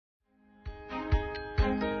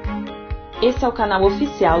Esse é o canal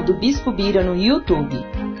oficial do Bispo no YouTube.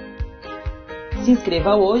 Se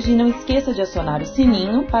inscreva hoje e não esqueça de acionar o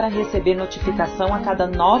sininho para receber notificação a cada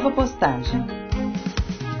nova postagem.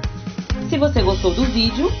 Se você gostou do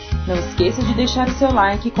vídeo, não esqueça de deixar o seu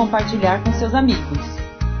like e compartilhar com seus amigos.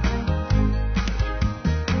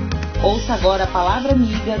 Ouça agora a Palavra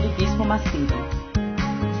Amiga do Bispo Macedo.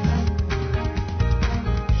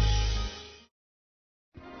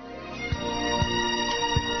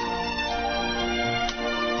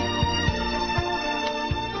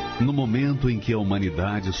 No momento em que a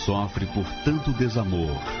humanidade sofre por tanto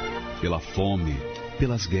desamor, pela fome,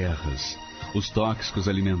 pelas guerras, os tóxicos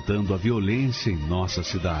alimentando a violência em nossa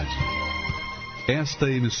cidade, esta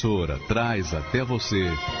emissora traz até você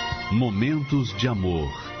momentos de amor,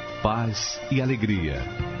 paz e alegria,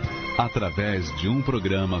 através de um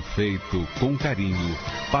programa feito com carinho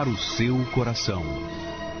para o seu coração.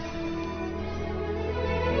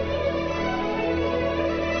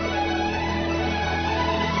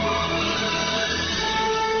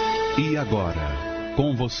 E agora,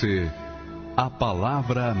 com você, a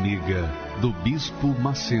Palavra Amiga do Bispo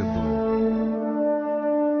Macedo.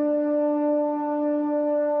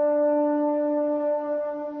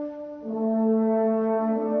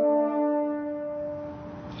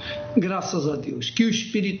 Graças a Deus, que o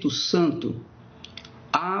Espírito Santo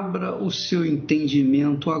abra o seu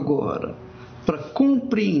entendimento agora para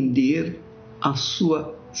compreender a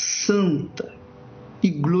sua santa e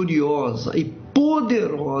gloriosa e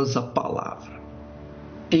poderosa palavra.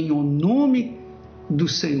 Em o nome do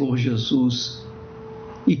Senhor Jesus,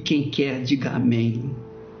 e quem quer diga amém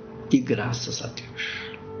e graças a Deus.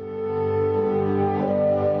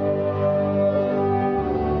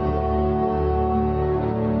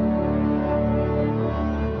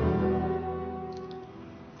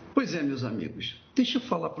 Pois é, meus amigos, deixa eu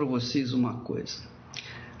falar para vocês uma coisa.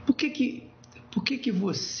 Por que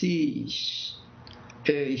vocês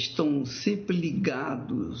estão sempre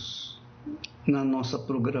ligados na nossa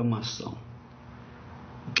programação?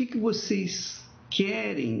 O que vocês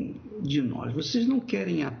querem de nós? Vocês não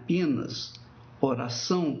querem apenas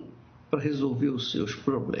oração para resolver os seus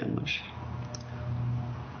problemas.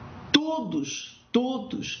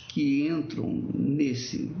 Todos que entram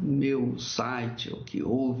nesse meu site, ou que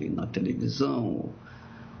ouvem na televisão,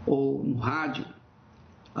 ou no rádio,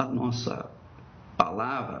 a nossa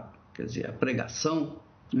palavra, quer dizer, a pregação,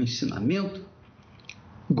 o ensinamento,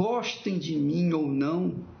 gostem de mim ou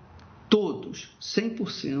não, todos,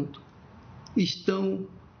 100%, estão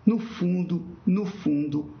no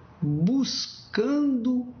fundo,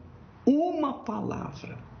 buscando uma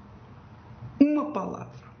palavra. Uma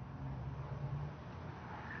palavra.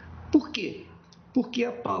 Por quê? Porque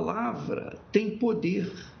a palavra tem poder.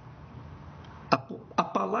 A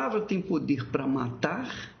palavra tem poder para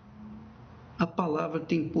matar, a palavra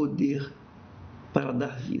tem poder para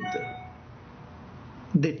dar vida.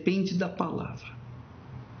 Depende da palavra.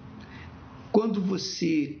 Quando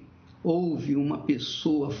você ouve uma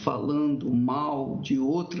pessoa falando mal de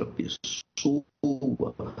outra pessoa,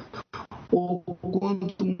 ou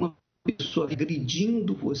quando uma pessoa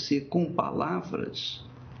agredindo você com palavras,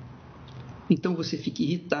 então você fica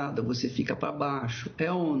irritada, você fica para baixo,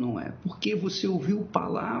 é ou não é? Porque você ouviu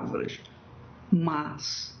palavras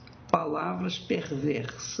más, palavras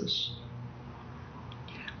perversas.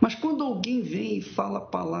 Mas quando alguém vem e fala a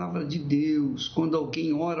palavra de Deus, quando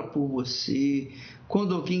alguém ora por você,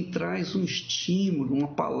 quando alguém traz um estímulo, uma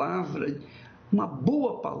palavra, uma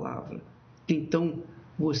boa palavra, então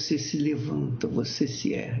você se levanta, você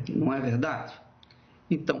se ergue, não é verdade?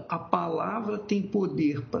 Então, a palavra tem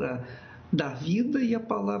poder para dar vida e a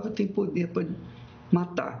palavra tem poder para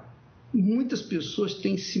matar. Muitas pessoas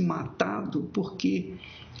têm se matado porque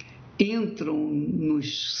entram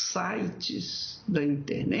nos sites da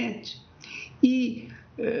internet e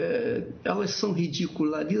elas são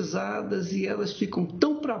ridicularizadas e elas ficam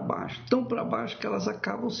tão para baixo que elas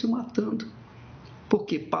acabam se matando,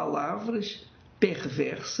 porque palavras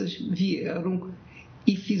perversas vieram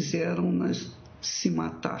e fizeram-nas se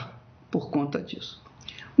matar por conta disso.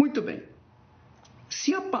 Muito bem,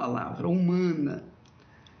 se a palavra humana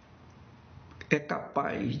é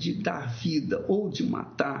capaz de dar vida ou de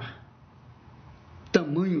matar,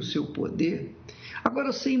 tamanho o seu poder,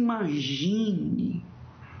 agora você imagine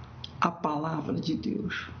a palavra de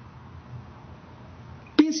Deus.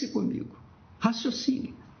 Pense comigo,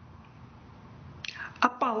 raciocine. A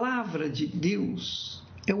palavra de Deus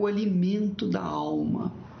é o alimento da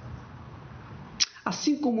alma.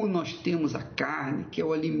 Assim como nós temos a carne, que é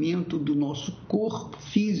o alimento do nosso corpo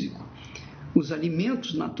físico, os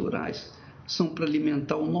alimentos naturais são para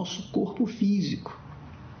alimentar o nosso corpo físico.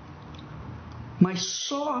 Mas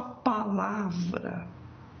só a palavra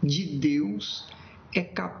de Deus é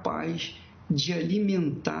capaz de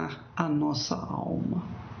alimentar a nossa alma,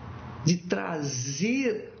 de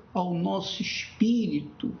trazer ao nosso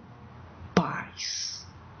espírito paz.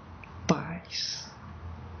 Paz.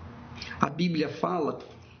 A Bíblia fala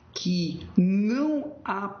que não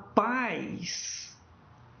há paz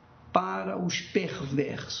para os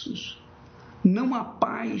perversos. Não há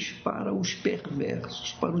paz para os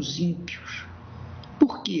perversos, para os ímpios.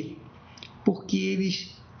 Por quê? Porque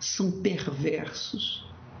eles são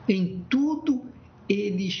perversos. Em tudo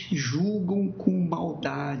eles julgam com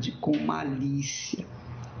maldade, com malícia.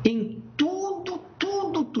 Em tudo,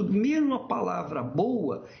 mesmo a palavra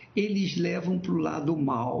boa, eles levam para o lado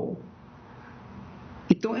mal.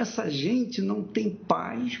 Então essa gente não tem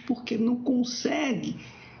paz porque não consegue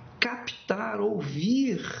captar,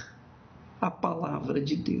 ouvir a palavra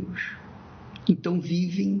de Deus. Então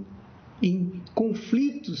vivem em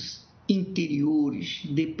conflitos interiores,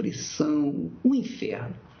 depressão, um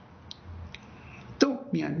inferno. Então,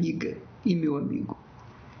 minha amiga e meu amigo,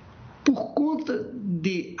 por conta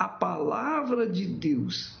de a palavra de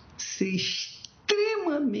Deus ser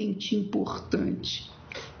extremamente importante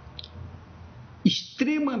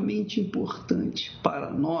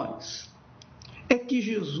para nós, é que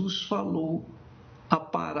Jesus falou a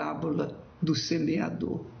parábola do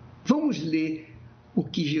semeador. Vamos ler o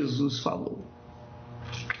que Jesus falou.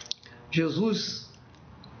 Jesus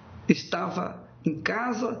estava em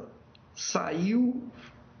casa, saiu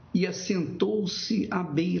e assentou-se à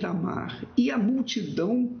beira-mar, e a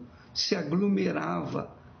multidão se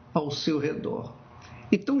aglomerava ao seu redor.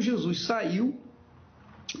 Então Jesus saiu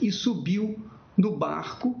e subiu no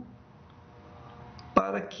barco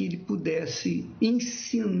para que ele pudesse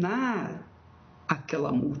ensinar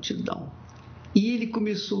aquela multidão. E ele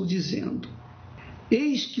começou dizendo: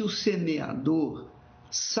 eis que o semeador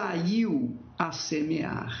saiu a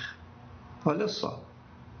semear. Olha só.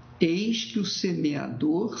 Eis que o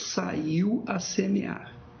semeador saiu a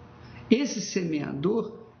semear. Esse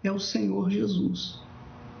semeador é o Senhor Jesus.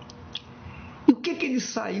 E o que ele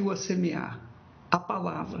saiu a semear? A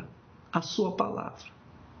palavra, a sua palavra.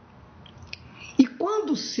 E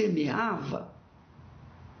quando semeava,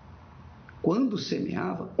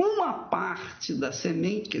 uma parte da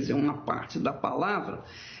semente, quer dizer, uma parte da palavra,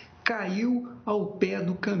 caiu ao pé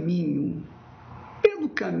do caminho. O pé do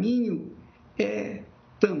caminho é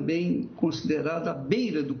também considerada a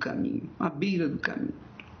beira do caminho,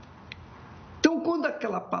 Então, quando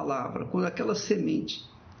aquela semente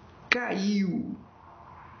caiu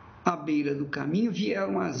à beira do caminho,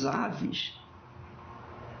 vieram as aves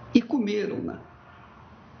e comeram-na.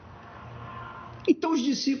 Então os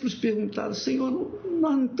discípulos perguntaram: Senhor,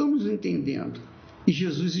 nós não estamos entendendo. E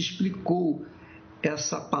Jesus explicou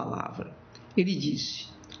essa palavra. Ele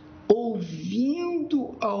disse: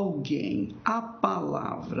 ouvindo alguém a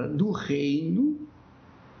palavra do reino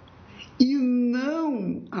e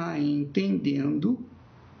não a entendendo,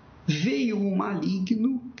 veio o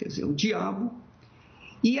maligno, quer dizer, o diabo,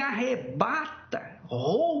 e arrebata,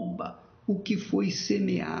 rouba o que foi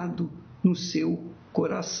semeado no seu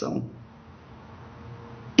coração.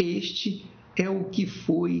 Este é o que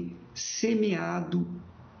foi semeado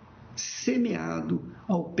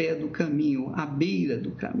ao pé do caminho, à beira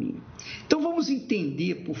do caminho. Então vamos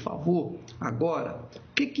entender, por favor, agora,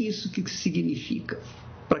 o que isso significa,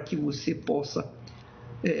 para que você possa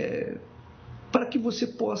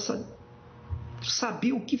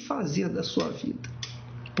saber o que fazer da sua vida.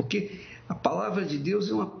 Porque a palavra de Deus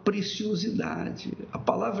é uma preciosidade, a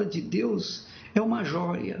palavra de Deus é uma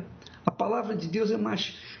joia, a palavra de Deus é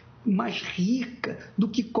mais rica do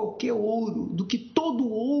que qualquer ouro, do que todo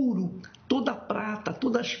ouro, toda a prata,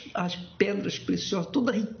 todas as pedras preciosas,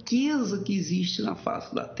 toda a riqueza que existe na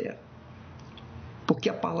face da terra. Porque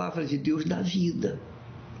a palavra de Deus dá vida,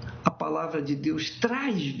 a palavra de Deus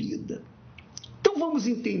traz vida. Então vamos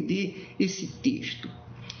entender esse texto.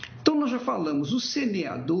 Então nós já falamos, o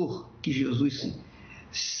semeador que Jesus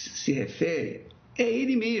se refere é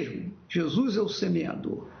ele mesmo. Jesus é o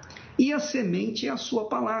semeador. E a semente é a sua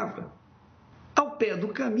palavra. Ao pé do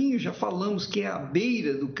caminho, já falamos que é a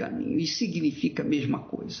beira do caminho, e significa a mesma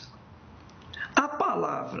coisa. A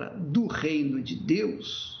palavra do reino de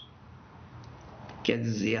Deus, quer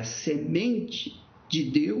dizer, a semente de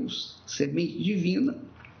Deus, semente divina,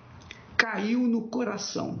 caiu no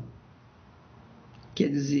coração. Quer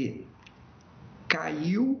dizer,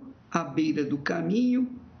 caiu à beira do caminho,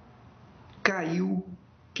 caiu,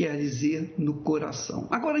 quer dizer, no coração.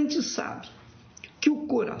 Agora a gente sabe que o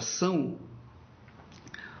coração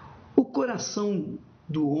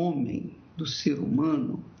do homem, do ser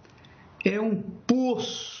humano, é um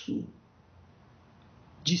poço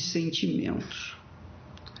de sentimentos.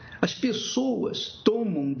 As pessoas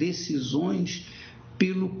tomam decisões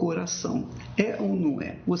pelo coração. É ou não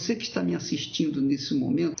é? Você que está me assistindo nesse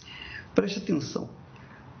momento, preste atenção.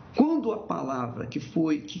 Quando a palavra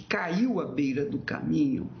que caiu à beira do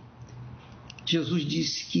caminho, Jesus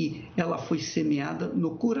disse que ela foi semeada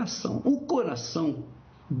no coração. O coração,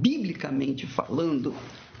 biblicamente falando,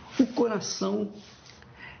 o coração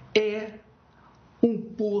é um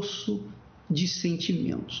poço de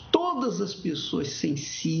sentimentos. Todas as pessoas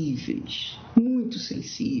sensíveis, muito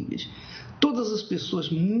sensíveis, todas as pessoas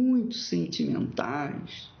muito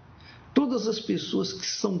sentimentais, todas as pessoas que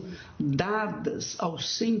são dadas aos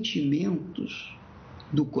sentimentos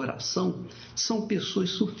do coração, são pessoas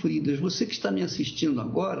sofridas. Você que está me assistindo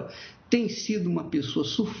agora tem sido uma pessoa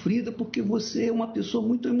sofrida porque você é uma pessoa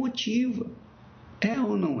muito emotiva. É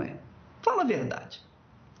ou não é? Fala a verdade.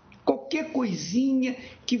 Qualquer coisinha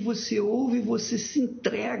que você ouve, você se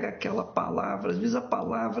entrega àquela palavra. Às vezes a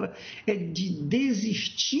palavra é de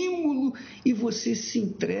desestímulo e você se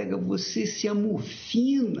entrega, você se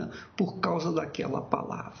amofina por causa daquela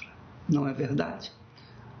palavra. Não é verdade?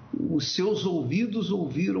 Os seus ouvidos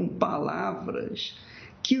ouviram palavras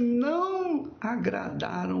que não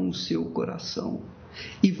agradaram o seu coração.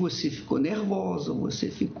 E você ficou nervosa, você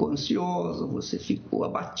ficou ansiosa, você ficou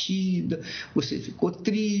abatida, você ficou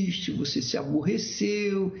triste, você se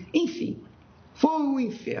aborreceu, enfim, foi um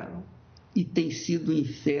inferno. E tem sido um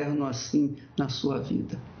inferno assim na sua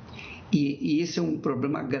vida. E esse é um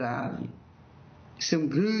problema grave, esse é um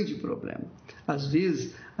grande problema. Às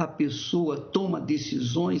vezes a pessoa toma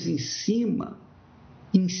decisões em cima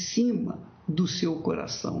do seu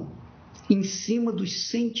coração, em cima dos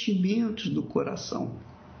sentimentos do coração.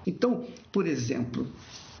 Então, por exemplo,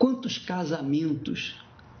 quantos casamentos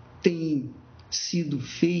têm sido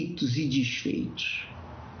feitos e desfeitos,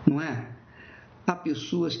 não é? Há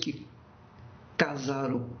pessoas que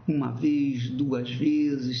casaram uma vez, 2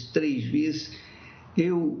 vezes, 3 vezes.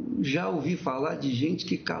 Eu já ouvi falar de gente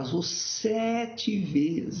que casou 7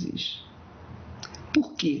 vezes.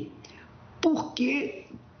 Por quê? Porque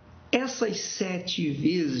essas 7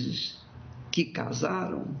 vezes que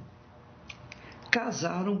casaram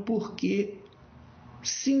porque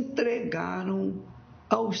se entregaram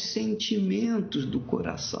aos sentimentos do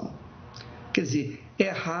coração. Quer dizer,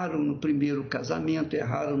 erraram no primeiro casamento,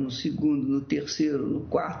 erraram no segundo, no terceiro, no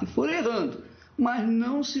quarto, e foram errando, mas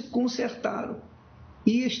não se consertaram.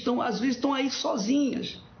 E às vezes estão aí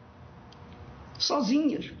sozinhas.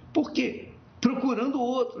 Por quê? Procurando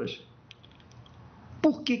outras.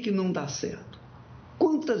 Por que não dá certo?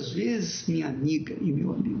 Quantas vezes, minha amiga e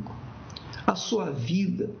meu amigo, a sua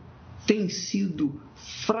vida tem sido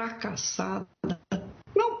fracassada,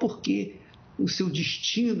 não porque o seu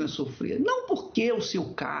destino é sofrer, não porque é o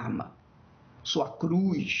seu karma, sua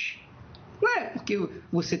cruz, não é porque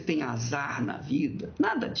você tem azar na vida,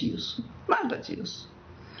 nada disso.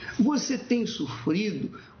 Você tem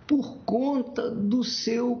sofrido por conta do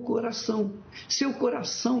seu coração. Seu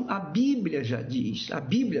coração, a Bíblia já diz, a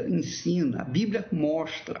Bíblia ensina, a Bíblia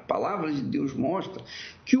mostra, a palavra de Deus mostra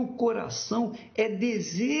que o coração é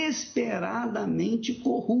desesperadamente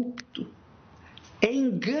corrupto. É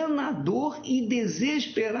enganador e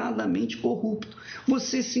desesperadamente corrupto.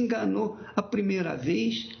 Você se enganou a primeira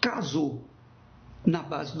vez, casou na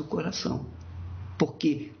base do coração.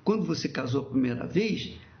 Porque quando você casou a primeira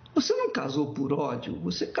vez, você não casou por ódio,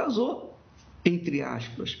 você casou, entre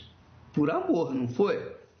aspas, por amor, não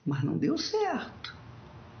foi? Mas não deu certo.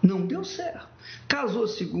 Casou a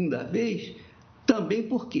segunda vez, também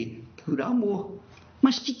por quê? Por amor.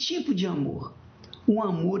 Mas que tipo de amor? Um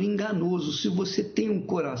amor enganoso. Se você tem um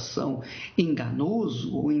coração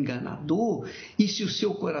enganoso ou enganador, e se o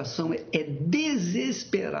seu coração é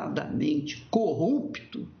desesperadamente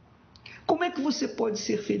corrupto, como é que você pode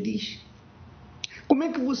ser feliz? Como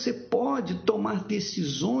é que você pode tomar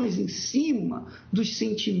decisões em cima dos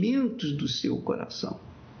sentimentos do seu coração?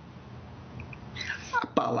 A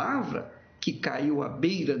palavra que caiu à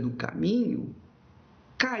beira do caminho,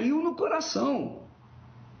 caiu no coração.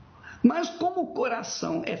 Mas como o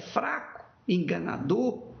coração é fraco,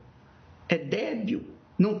 enganador, é débil,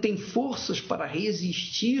 não tem forças para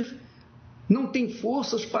resistir, não tem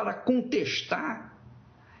forças para contestar,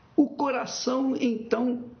 o coração,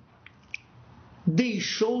 então,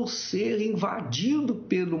 deixou ser invadido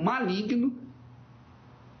pelo maligno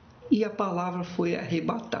e a palavra foi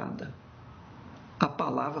arrebatada. A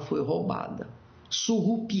palavra foi roubada,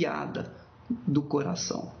 surrupiada do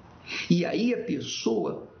coração. E aí a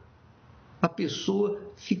pessoa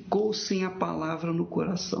ficou sem a palavra no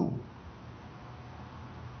coração.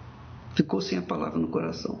 Ficou sem a palavra no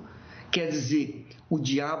coração. Quer dizer, o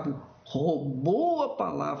diabo roubou a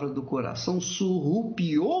palavra do coração,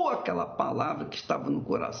 surrupiou aquela palavra que estava no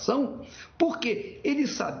coração, porque ele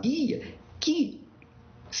sabia que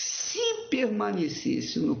se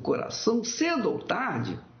permanecesse no coração, cedo ou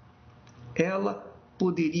tarde, ela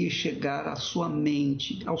poderia chegar à sua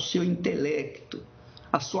mente, ao seu intelecto,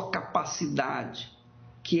 à sua capacidade,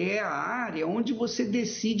 que é a área onde você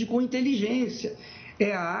decide com inteligência,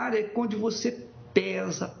 é a área onde você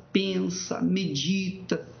pesa, pensa,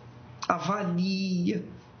 medita, avalia,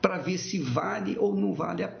 para ver se vale ou não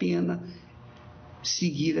vale a pena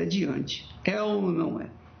seguir adiante. É ou não é?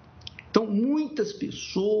 Então, muitas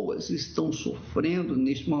pessoas estão sofrendo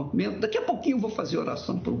neste momento. Daqui a pouquinho eu vou fazer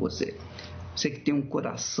oração por você. Você que tem um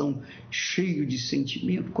coração cheio de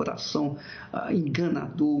sentimento, coração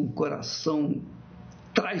enganador, um coração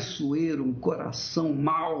traiçoeiro, um coração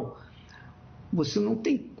mau. Você não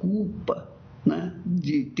tem culpa, né,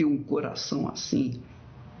 de ter um coração assim.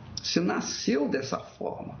 Você nasceu dessa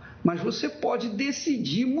forma, mas você pode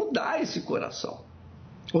decidir mudar esse coração.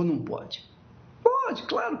 Ou não pode? Pode,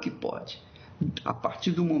 claro que pode. A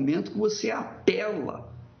partir do momento que você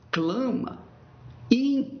apela, clama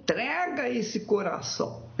e entrega esse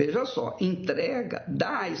coração. Veja só, entrega,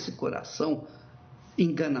 dá esse coração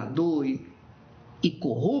enganador e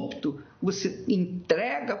corrupto, você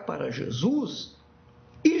entrega para Jesus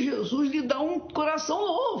e Jesus lhe dá um coração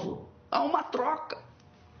novo. Há uma troca.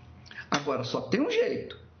 Agora, só tem um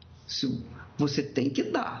jeito. Você tem que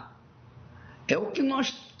dar. É o que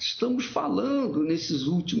nós estamos falando nesses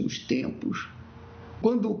últimos tempos.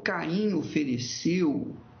 Quando Caim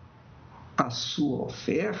ofereceu a sua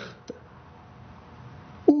oferta,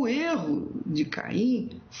 o erro de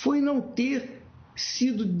Caim foi não ter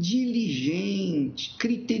sido diligente,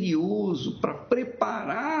 criterioso para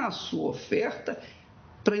preparar a sua oferta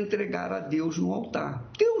para entregar a Deus no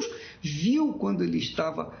altar. Deus viu quando ele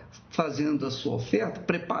estava fazendo a sua oferta,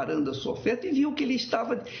 preparando a sua oferta, e viu que ele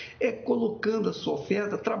estava colocando a sua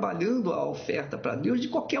oferta, trabalhando a oferta para Deus de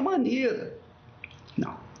qualquer maneira.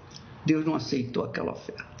 Não, Deus não aceitou aquela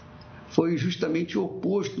oferta. Foi justamente o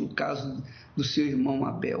oposto no caso do seu irmão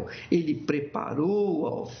Abel. Ele preparou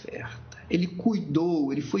a oferta, ele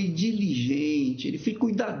cuidou, ele foi diligente, ele foi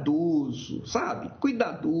cuidadoso, sabe?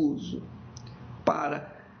 Cuidadoso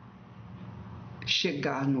para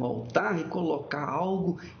chegar no altar e colocar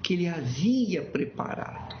algo que ele havia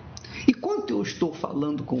preparado. E quando eu estou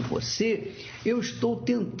falando com você, eu estou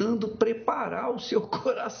tentando preparar o seu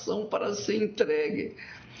coração para ser entregue.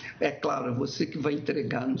 É claro, é você que vai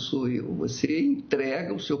entregar, não sou eu. Você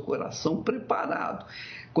entrega o seu coração preparado.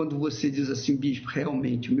 Quando você diz assim, bispo,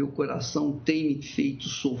 realmente o meu coração tem me feito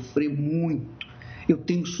sofrer muito. Eu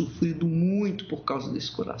tenho sofrido muito por causa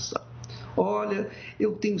desse coração. Olha,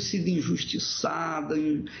 eu tenho sido injustiçada,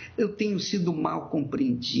 eu tenho sido mal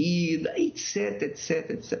compreendida, etc,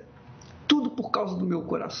 etc, etc. Tudo por causa do meu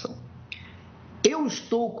coração. Eu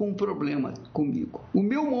estou com um problema comigo. O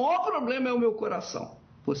meu maior problema é o meu coração.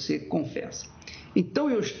 Você confessa. Então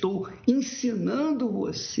eu estou ensinando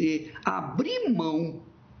você a abrir mão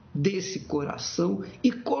desse coração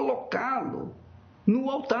e colocá-lo no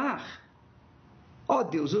altar. Ó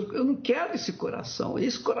Deus, eu não quero esse coração.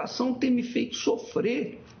 Esse coração tem me feito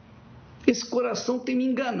sofrer. Esse coração tem me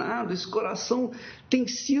enganado. Esse coração tem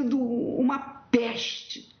sido uma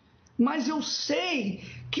peste. Mas eu sei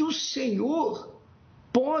que o Senhor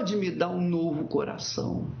pode me dar um novo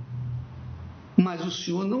coração. Mas o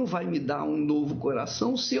Senhor não vai me dar um novo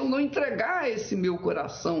coração se eu não entregar esse meu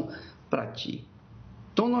coração para ti.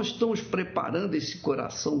 Então nós estamos preparando esse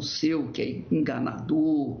coração seu que é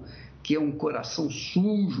enganador, que é um coração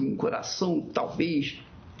sujo, um coração talvez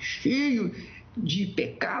cheio de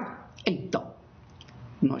pecado. Então,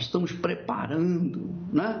 nós estamos preparando,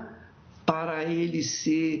 né, para ele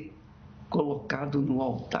ser colocado no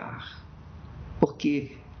altar.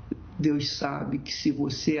 Porque Deus sabe que se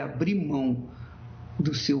você abrir mão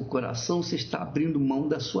do seu coração, você está abrindo mão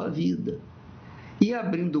da sua vida. E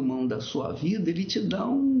abrindo mão da sua vida, ele te dá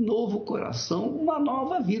um novo coração, uma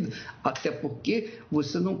nova vida. Até porque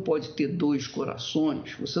você não pode ter dois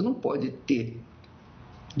corações, você não pode ter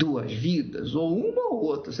duas vidas, ou uma ou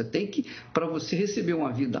outra. Você tem que, para você receber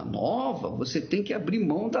uma vida nova, você tem que abrir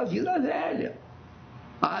mão da vida velha.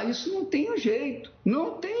 Isso não tem jeito,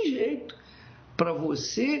 não tem jeito. Para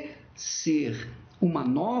você ser uma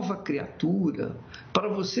nova criatura, para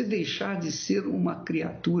você deixar de ser uma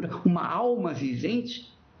criatura, uma alma vivente,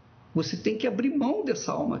 você tem que abrir mão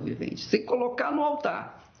dessa alma vivente, você tem que colocar no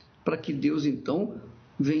altar, para que Deus então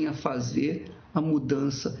venha fazer a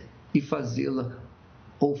mudança e fazê-la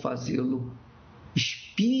ou fazê-lo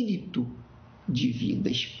espírito de vida,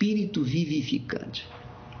 espírito vivificante.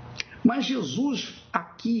 Mas Jesus,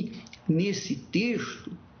 aqui nesse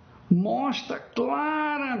texto, mostra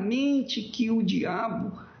claramente que o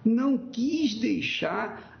diabo não quis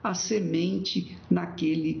deixar a semente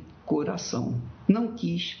naquele coração. Não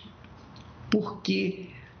quis, porque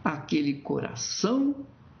aquele coração,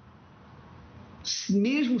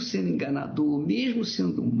 mesmo sendo enganador, mesmo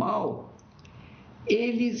sendo mau,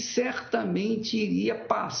 ele certamente iria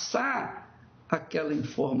passar aquela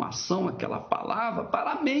informação, aquela palavra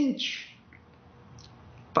para a mente,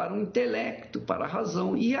 para o intelecto, para a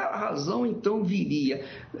razão. E a razão, então, viria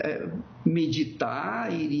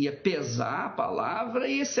meditar, iria pesar a palavra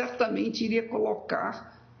e certamente iria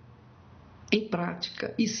colocar em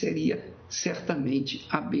prática e seria certamente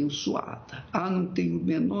abençoada. Não tenho a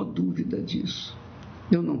menor dúvida disso.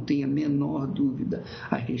 Eu não tenho a menor dúvida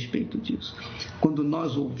a respeito disso. Quando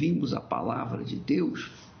nós ouvimos a palavra de Deus,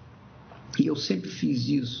 e eu sempre fiz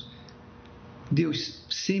isso, Deus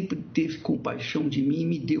sempre teve compaixão de mim e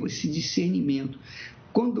me deu esse discernimento.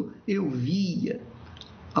 Quando eu via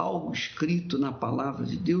algo escrito na palavra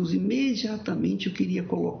de Deus, imediatamente eu queria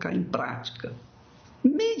colocar em prática.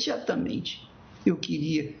 Imediatamente eu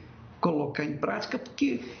queria colocar em prática,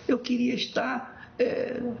 porque eu queria estar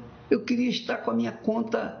com a minha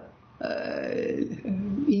conta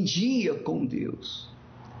em dia com Deus.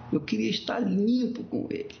 Eu queria estar limpo com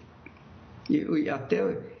Ele.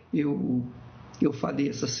 Eu falei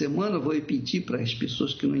essa semana, vou repetir para as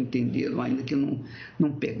pessoas que não entenderam, ainda que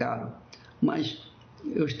não pegaram, mas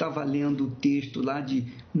eu estava lendo o texto lá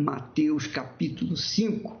de Mateus capítulo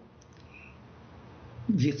 5,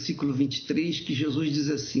 versículo 23, que Jesus diz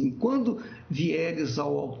assim: quando vieres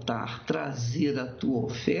ao altar trazer a tua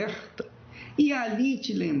oferta, e ali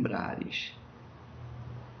te lembrares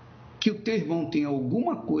que o teu irmão tem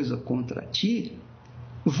alguma coisa contra ti,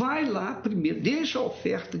 vai lá primeiro, deixa a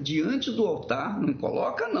oferta diante do altar, não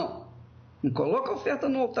coloca a oferta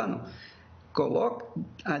no altar não, coloca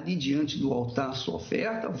ali diante do altar a sua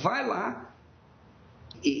oferta, vai lá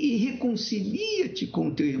e reconcilia-te com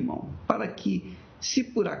o teu irmão, para que, se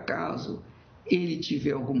por acaso ele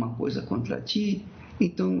tiver alguma coisa contra ti,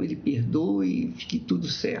 então ele perdoe e fique tudo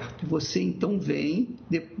certo. Você então vem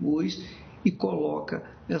depois e coloca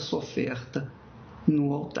essa oferta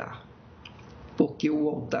no altar. Porque o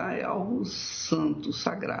altar é algo santo,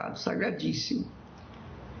 sagrado, sagradíssimo.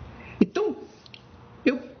 Então,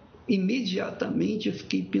 imediatamente eu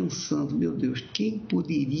fiquei pensando, meu Deus, quem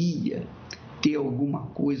poderia ter alguma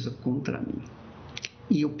coisa contra mim?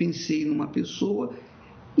 E eu pensei numa pessoa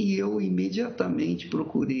e eu imediatamente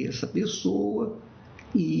procurei essa pessoa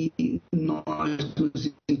e nós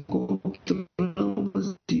nos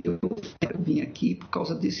encontramos e eu vim aqui por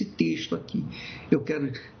causa desse texto aqui. Eu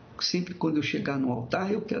quero... Sempre quando eu chegar no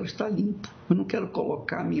altar, eu quero estar limpo. Eu não quero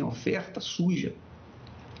colocar minha oferta suja.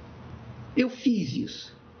 Eu fiz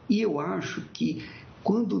isso. E eu acho que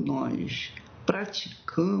quando nós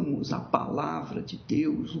praticamos a palavra de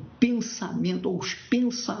Deus, o pensamento ou os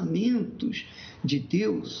pensamentos de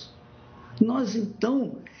Deus, nós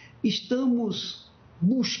então estamos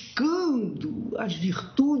buscando as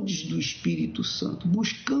virtudes do Espírito Santo,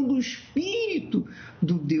 buscando o Espírito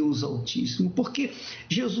do Deus Altíssimo, porque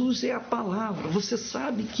Jesus é a palavra. Você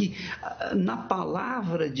sabe que na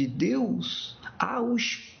palavra de Deus há o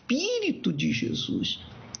Espírito de Jesus.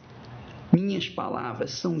 Minhas palavras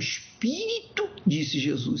são Espírito, disse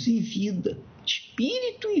Jesus, e vida.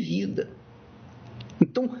 Espírito e vida.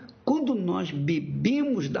 Então, quando nós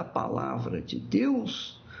bebemos da palavra de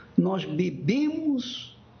Deus, nós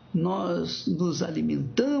bebemos, nós nos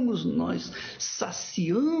alimentamos, nós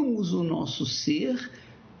saciamos o nosso ser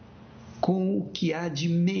com o que há de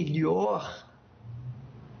melhor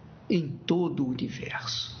em todo o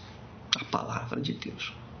universo, a palavra de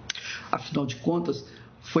Deus. Afinal de contas,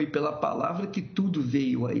 foi pela palavra que tudo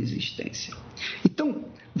veio à existência. Então,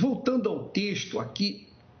 voltando ao texto aqui,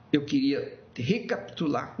 eu queria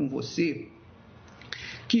recapitular com você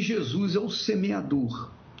que Jesus é o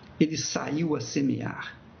semeador. Ele saiu a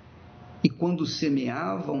semear. E quando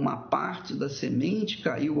semeava, uma parte da semente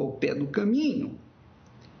caiu ao pé do caminho.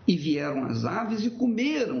 E vieram as aves e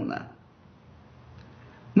comeram-na.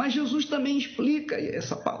 Mas Jesus também explica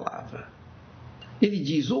essa palavra. Ele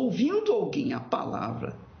diz, ouvindo alguém a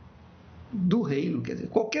palavra do reino, quer dizer,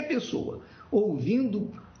 qualquer pessoa,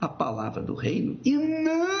 ouvindo a palavra do reino e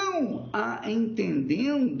não a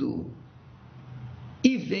entendendo,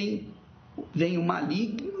 e vem o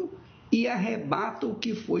maligno e arrebata o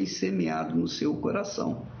que foi semeado no seu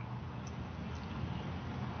coração.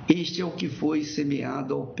 Este é o que foi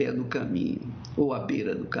semeado ao pé do caminho, ou à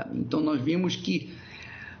beira do caminho. Então nós vimos que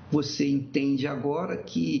você entende agora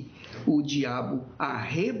que o diabo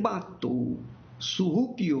arrebatou,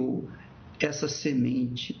 surrupiou essa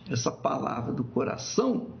semente, essa palavra do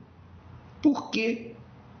coração, porque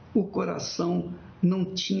o coração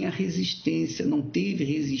não tinha resistência, não teve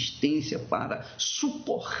resistência para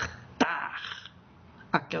suportar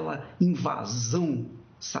aquela invasão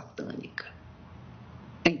satânica.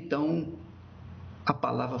 Então, a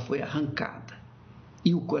palavra foi arrancada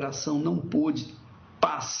e o coração não pôde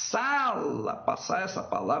passar essa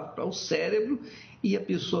palavra para o cérebro e a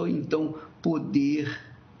pessoa então poder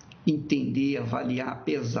entender, avaliar,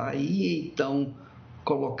 pesar e então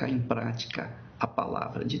colocar em prática a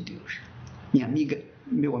palavra de Deus. Minha amiga,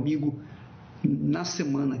 meu amigo, na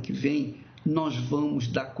semana que vem nós vamos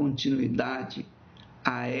dar continuidade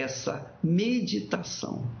a essa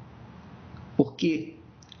meditação, porque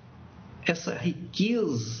essa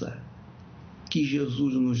riqueza que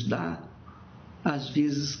Jesus nos dá, às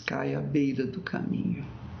vezes cai à beira do caminho,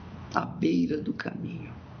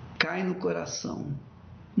 cai no coração,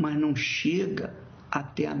 mas não chega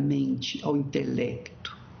até a mente, ao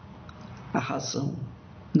intelecto, a razão,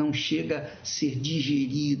 não chega a ser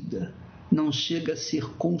digerida, não chega a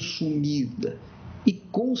ser consumida e,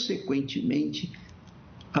 consequentemente,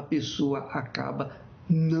 a pessoa acaba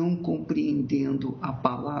não compreendendo a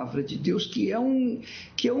palavra de Deus, que é um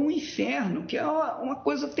inferno, que é uma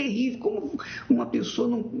coisa terrível. Como uma pessoa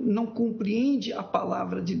não compreende a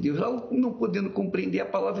palavra de Deus, ela não podendo compreender a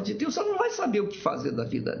palavra de Deus, ela não vai saber o que fazer da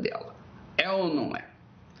vida dela. É ou não é?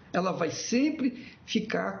 Ela vai sempre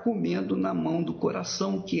ficar comendo na mão do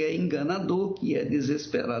coração, que é enganador, que é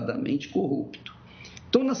desesperadamente corrupto.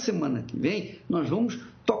 Então, na semana que vem, nós vamos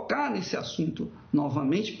tocar nesse assunto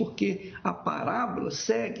novamente, porque a parábola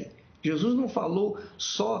segue. Jesus não falou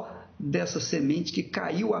só dessa semente que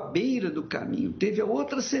caiu à beira do caminho, teve a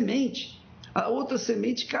outra semente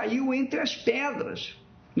caiu entre as pedras.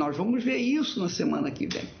 Nós vamos ver isso na semana que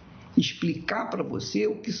vem, explicar para você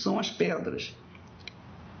o que são as pedras.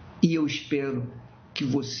 E eu espero que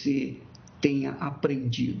você tenha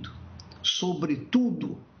aprendido,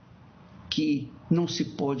 sobretudo, que não se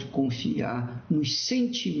pode confiar nos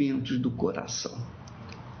sentimentos do coração.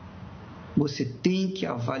 Você tem que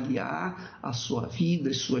avaliar a sua vida,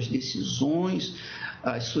 as suas decisões,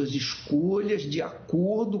 as suas escolhas de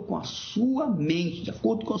acordo com a sua mente, de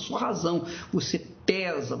acordo com a sua razão. Você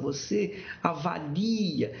pesa, você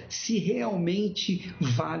avalia se realmente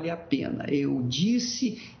vale a pena. Eu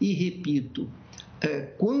disse e repito,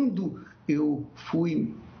 quando eu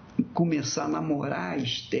fui começar a namorar a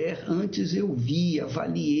Esther, antes eu vi,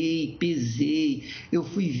 avaliei, pesei, eu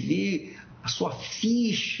fui ver a sua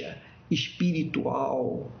ficha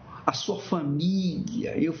espiritual, a sua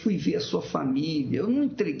família, eu fui ver a sua família, eu não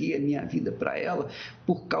entreguei a minha vida para ela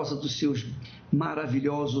por causa dos seus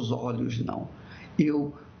maravilhosos olhos, não.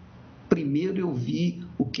 Primeiro eu vi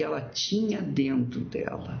o que ela tinha dentro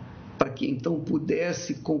dela, para que então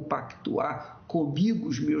pudesse compactuar comigo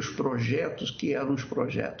os meus projetos, que eram os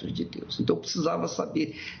projetos de Deus. Então eu precisava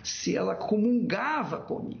saber se ela comungava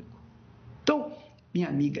comigo. Então, minha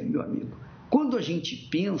amiga, meu amigo, quando a gente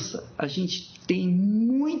pensa, a gente tem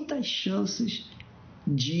muitas chances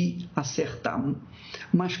de acertar,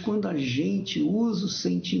 mas quando a gente usa o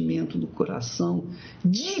sentimento do coração,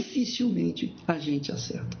 dificilmente a gente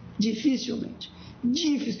acerta. Dificilmente.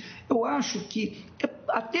 Eu acho que é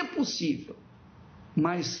até possível,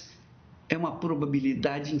 mas é uma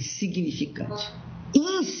probabilidade insignificante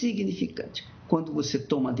quando você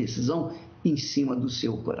toma a decisão em cima do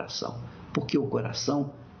seu coração, porque o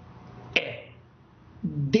coração é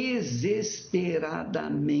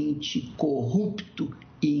desesperadamente corrupto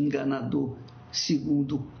e enganador,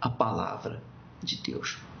 segundo a palavra de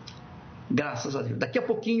Deus. Graças a Deus. Daqui a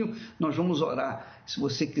pouquinho nós vamos orar. Se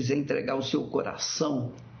você quiser entregar o seu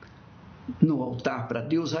coração no altar para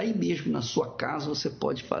Deus, aí mesmo na sua casa, você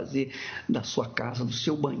pode fazer da sua casa, do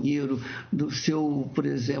seu banheiro, do seu, por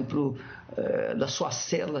exemplo, da sua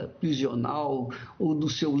cela prisional ou do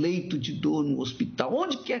seu leito de dor no hospital.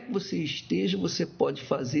 Onde quer que você esteja, você pode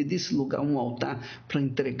fazer desse lugar um altar para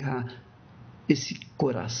entregar esse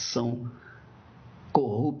coração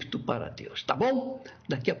corrupto para Deus, tá bom?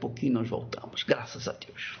 Daqui a pouquinho nós voltamos, graças a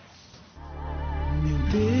Deus. Meu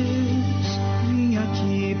Deus, vim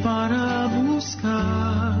aqui para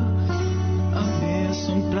buscar a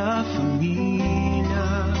bênção para a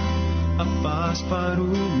família, a paz para o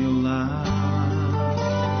meu lar.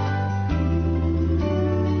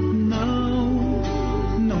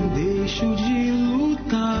 Não deixo de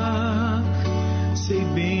lutar, sei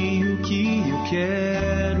bem o que eu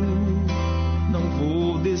quero.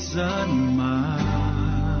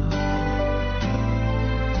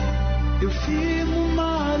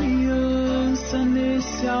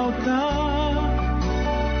 altar,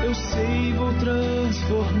 eu sei, vou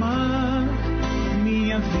transformar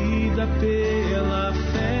minha vida pela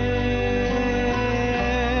fé.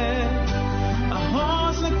 A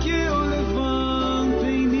rosa que eu levanto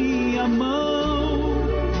em minha mão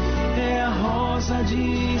é a rosa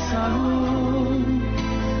de Saron,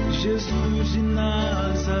 Jesus de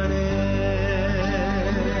Nazaré.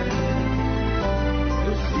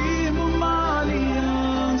 Eu firmo uma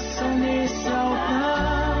aliança nesse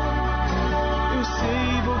altar, eu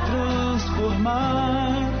sei, vou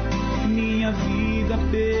transformar minha vida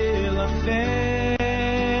pela fé.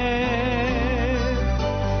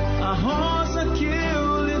 A rosa que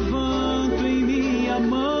eu levanto em minha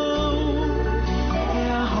mão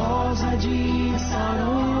é a rosa de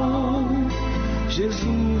Saron,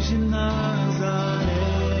 Jesus de Nazaré.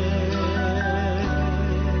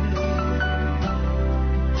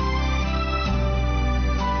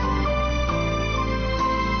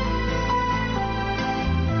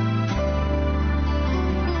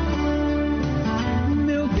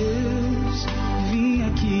 Meu Deus, vim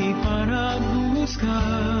aqui para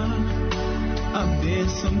buscar a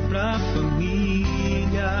bênção pra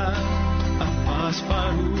família, a paz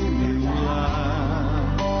para o meu lar.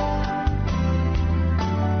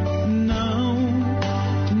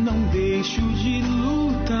 Não deixo de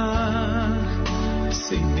lutar,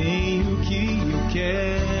 sei bem o que eu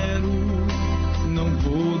quero, não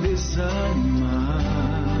vou desanimar.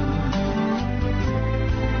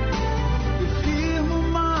 Eu firmo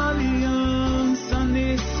uma aliança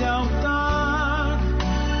nesse altar,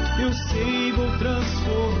 eu sei, vou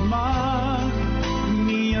transformar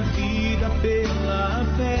minha vida pela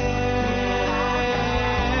fé.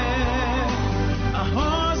 A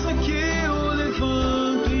rosa que eu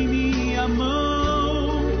levanto em minha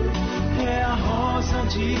mão é a rosa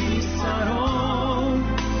de Saron,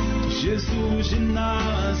 Jesus de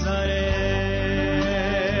Nazaré.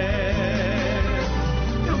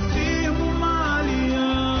 Eu firmo uma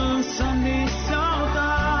aliança nesse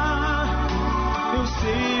altar, eu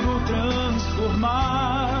sei, vou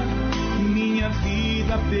transformar minha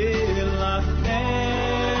vida pela fé.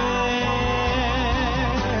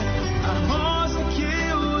 A rosa que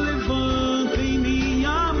eu levanto em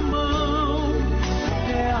minha mão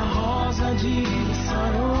é a rosa de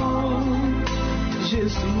Saron,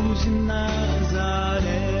 Jesus de Nazaré.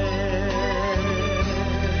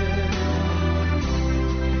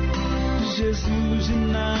 Jesus de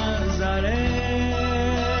Nazaré.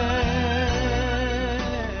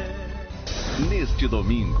 Neste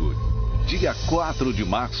domingo, dia 4 de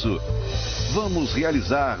março, vamos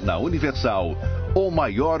realizar na Universal o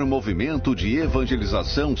maior movimento de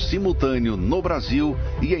evangelização simultâneo no Brasil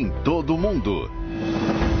e em todo o mundo.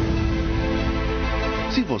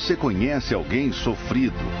 Se você conhece alguém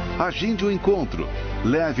sofrido, agende o encontro,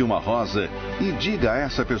 leve uma rosa e diga a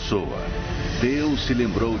essa pessoa: Deus se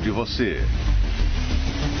lembrou de você.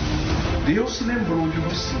 Deus se lembrou de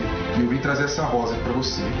você. Eu vim trazer essa rosa para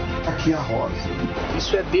você. Aqui é a rosa.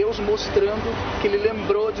 Isso é Deus mostrando que Ele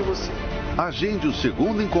lembrou de você. Agende o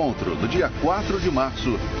segundo encontro no dia 4 de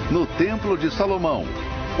março no Templo de Salomão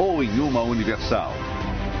ou em uma Universal.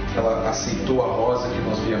 Ela aceitou a rosa que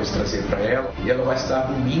nós viemos trazer para ela e ela vai estar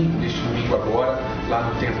neste domingo agora, lá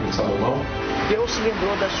no Templo de Salomão. Deus se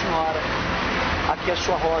lembrou da senhora. Aqui é a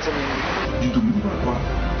sua rosa, menina. De domingo agora,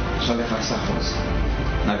 só levar essa rosa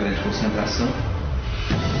na grande concentração.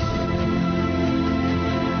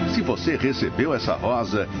 Se você recebeu essa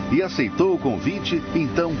rosa e aceitou o convite,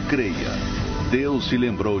 então creia. Deus se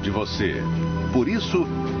lembrou de você. Por isso,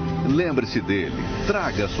 lembre-se dele.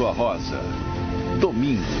 Traga sua rosa.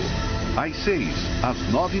 Domingo, às 6, às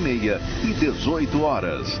 9h30 e 18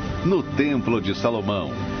 horas, no Templo de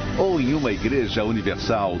Salomão, ou em uma igreja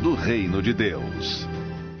universal do Reino de Deus.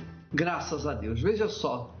 Graças a Deus. Veja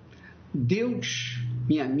só, Deus,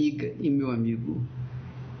 minha amiga e meu amigo,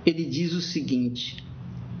 ele diz o seguinte: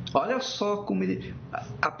 olha só como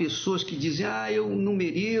há pessoas que dizem: eu não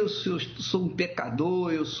mereço, eu sou um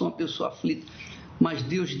pecador, eu sou uma pessoa aflita. Mas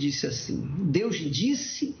Deus disse assim, Deus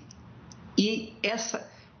disse, e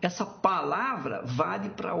essa palavra vale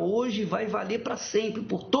para hoje e vai valer para sempre,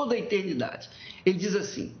 por toda a eternidade. Ele diz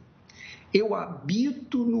assim: eu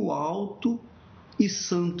habito no alto e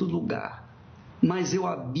santo lugar, mas eu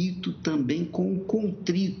habito também com o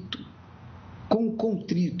contrito. Com o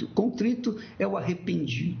contrito. Contrito é o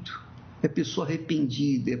arrependido, é a pessoa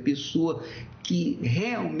arrependida, é a pessoa que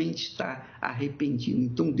realmente está arrependida.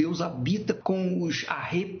 Então Deus habita com os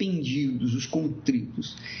arrependidos, os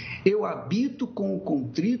contritos. Eu habito com o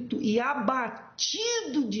contrito e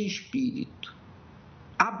abatido de espírito,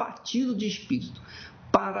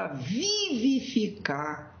 para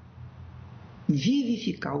vivificar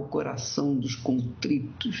vivificar o coração dos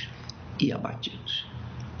contritos e abatidos.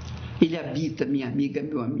 Ele habita, minha amiga,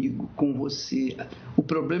 meu amigo, com você. O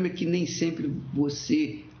problema é que nem sempre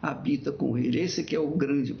você habita com ele. Esse que é o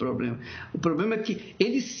grande problema. O problema é que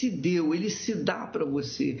ele se deu, ele se dá para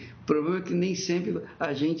você. O problema é que nem sempre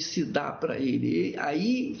a gente se dá para ele.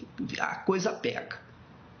 Aí a coisa pega.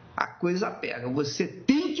 A coisa pega. Você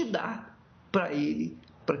tem que dar para ele,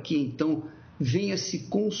 para que então venha se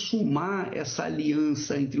consumar essa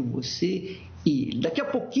aliança entre você e ele. Daqui a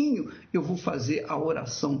pouquinho eu vou fazer a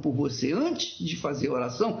oração por você. Antes de fazer a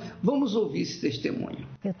oração, vamos ouvir esse testemunho.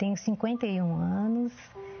 Eu tenho 51 anos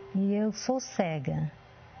e eu sou cega,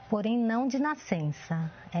 porém não de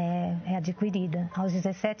nascença, é adquirida aos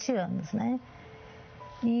 17 anos, né?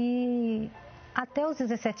 E até os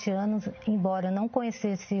 17 anos, embora eu não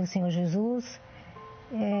conhecesse o Senhor Jesus,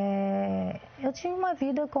 eu tinha uma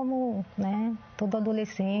vida como, né, todo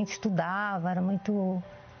adolescente, estudava, era muito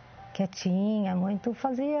quietinha,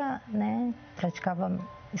 fazia, né, praticava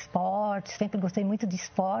esporte, sempre gostei muito de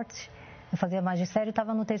esporte. Eu fazia magistério e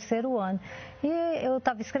estava no 3º ano. E eu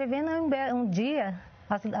estava escrevendo, um dia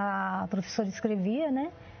a professora escrevia,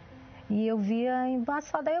 né? E eu via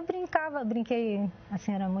embaçado, aí eu brinquei,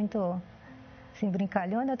 assim, era muito assim,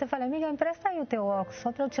 brincalhona. Eu até falei, amiga, empresta aí o teu óculos,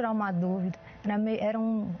 só para eu tirar uma dúvida.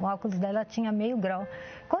 O óculos dela tinha meio grau.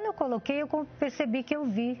 Quando eu coloquei, eu percebi que eu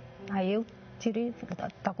vi. Aí eu tirei,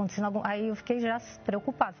 tá acontecendo aí eu fiquei já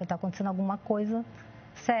preocupada, tá acontecendo alguma coisa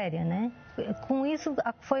séria, né? Com isso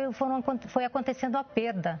foi acontecendo a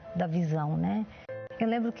perda da visão, né? Eu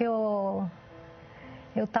lembro que eu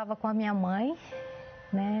estava com a minha mãe,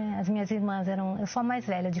 né? As minhas irmãs eu sou a mais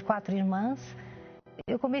velha de 4 irmãs.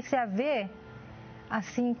 Eu comecei a ver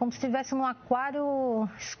assim como se estivesse num aquário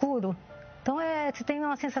escuro. Então você tem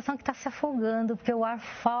uma sensação que está se afogando, porque o ar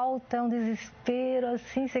falta, é um desespero,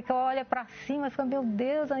 assim, você olha para cima e fica, meu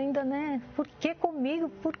Deus, ainda, né? Por que comigo?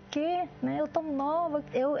 Por quê? Né? Eu tão nova.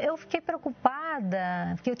 Eu fiquei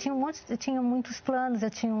preocupada, porque eu tinha muitos planos, eu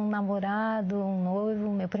tinha um namorado, um noivo,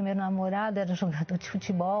 meu primeiro namorado era jogador de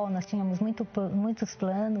futebol, nós tínhamos muitos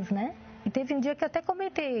planos, né? E teve um dia que eu até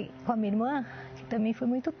comentei com a minha irmã, que também foi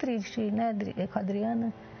muito triste, né, com a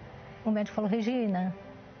Adriana. O médico falou, Regina,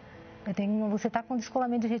 você está com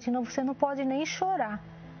descolamento de retina, você não pode nem chorar.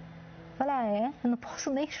 Eu falei, eu não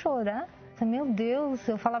posso nem chorar? Meu Deus,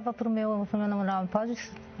 eu falava pro meu namorado,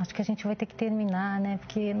 acho que a gente vai ter que terminar, né?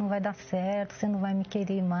 Porque não vai dar certo, você não vai me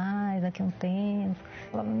querer mais daqui a um tempo. Eu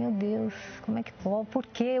falava, meu Deus, como é que pode? Por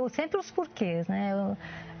quê? Sempre os porquês, né?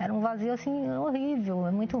 Era um vazio assim horrível,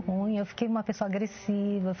 é muito ruim. Eu fiquei uma pessoa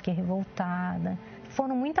agressiva, fiquei revoltada.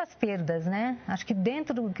 Foram muitas perdas, né? Acho que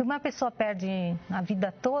dentro do que uma pessoa perde a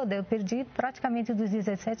vida toda, eu perdi praticamente dos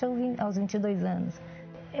 17 aos 22 anos.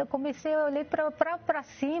 Eu comecei a olhar para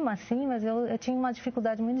cima, assim, mas eu tinha uma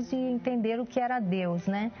dificuldade muito de entender o que era Deus,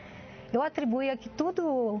 né? Eu atribuía que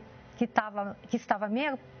tudo que estava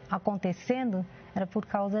me acontecendo era por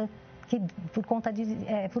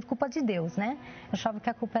culpa de Deus, né? Eu achava que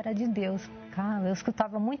a culpa era de Deus. Cara, eu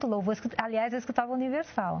escutava muito louvor, aliás, eu escutava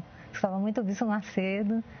Universal, eu escutava muito o Bispo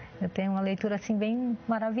Macedo. Eu tenho uma leitura assim bem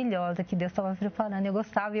maravilhosa que Deus estava preparando, eu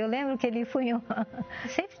gostava. E eu lembro que ele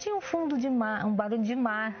sempre tinha um fundo de mar, um barulho de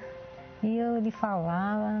mar, e ele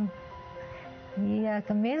falava, e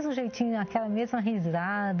aquele mesmo jeitinho, aquela mesma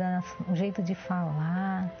risada, o jeito de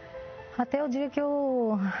falar. Até o dia que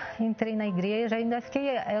eu entrei na igreja,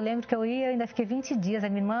 eu lembro que ainda fiquei 20 dias. A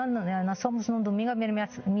minha irmã, nós fomos num domingo, a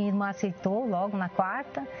minha irmã aceitou logo na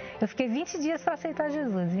quarta. Eu fiquei 20 dias para aceitar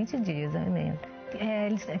Jesus, 20 dias, eu lembro.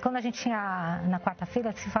 Quando a gente tinha, na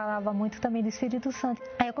quarta-feira, se falava muito também do Espírito Santo.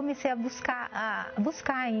 Aí eu comecei a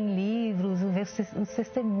buscar em livros, ver os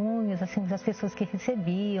testemunhos, assim, das pessoas que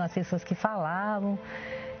recebiam, as pessoas que falavam,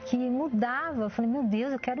 que mudava. Eu falei, meu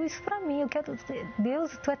Deus, eu quero isso pra mim,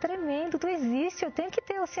 Deus, tu é tremendo, tu existe, eu tenho que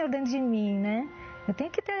ter o Senhor dentro de mim, né? Eu tenho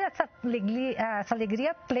que ter essa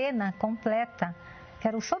alegria plena, completa.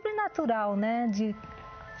 Quero o sobrenatural, né? De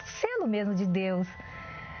selo mesmo de Deus.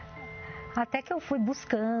 Até que eu fui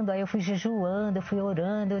buscando, aí eu fui jejuando, eu fui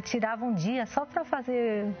orando, eu tirava um dia só para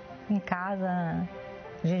fazer em casa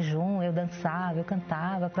jejum, eu dançava, eu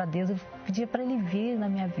cantava para Deus, eu pedia para Ele vir na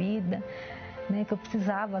minha vida, né, que eu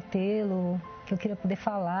precisava tê-lo, que eu queria poder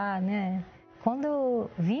falar, né.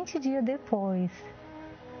 20 dias depois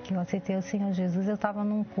que eu aceitei o Senhor Jesus, eu estava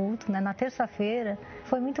num culto, né, na terça-feira,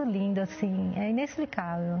 foi muito lindo, assim, é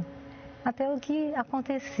inexplicável. Até o que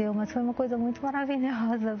aconteceu, mas foi uma coisa muito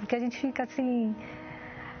maravilhosa, porque a gente fica assim,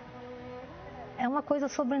 é uma coisa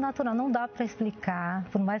sobrenatural, não dá para explicar,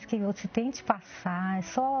 por mais que você tente passar, é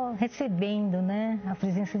só recebendo, né, a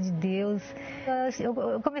presença de Deus. Eu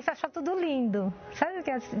comecei a achar tudo lindo, sabe,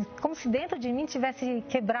 como se dentro de mim tivesse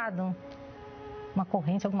quebrado uma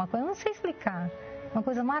corrente, alguma coisa, eu não sei explicar, uma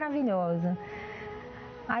coisa maravilhosa.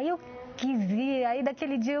 Aí eu quis ir, aí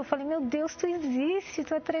daquele dia eu falei, meu Deus, tu existe,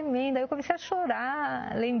 tu é tremenda. Aí eu comecei a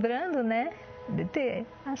chorar, lembrando, né, de ter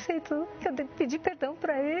aceito, que eu pedi perdão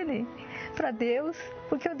para ele, para Deus,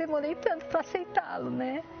 porque eu demorei tanto para aceitá-lo,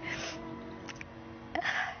 né.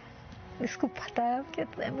 Desculpa, tá? Porque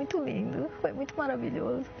é muito lindo, foi muito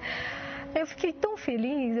maravilhoso. Eu fiquei tão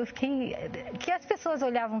feliz, que as pessoas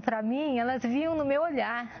olhavam para mim, elas viam no meu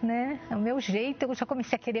olhar, né? O meu jeito, eu já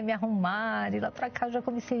comecei a querer me arrumar, e lá para cá eu já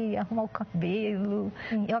comecei a arrumar o cabelo.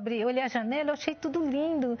 Eu olhei a janela, eu achei tudo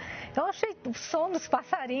lindo. Eu achei o som dos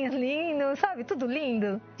passarinhos lindo, sabe? Tudo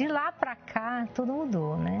lindo. De lá para cá, tudo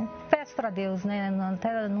mudou, né? Peço para Deus, né?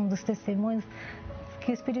 Até num dos testemunhos,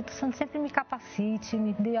 que o Espírito Santo sempre me capacite,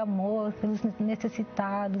 me dê amor pelos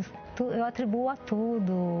necessitados. Eu atribuo a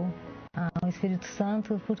tudo ao Espírito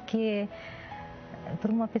Santo, porque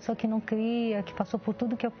por uma pessoa que não cria, que passou por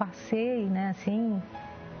tudo que eu passei, né, assim,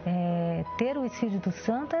 ter o Espírito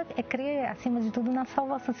Santo é crer, acima de tudo, na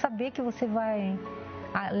salvação, saber que você vai,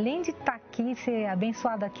 além de estar aqui, ser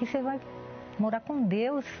abençoado aqui, você vai morar com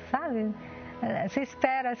Deus, sabe? Você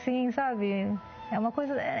espera assim, sabe? É uma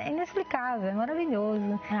coisa inexplicável, é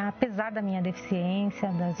maravilhoso. Apesar da minha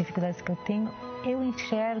deficiência, das dificuldades que eu tenho, eu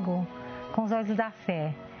enxergo com os olhos da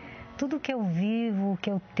fé. Tudo que eu vivo, que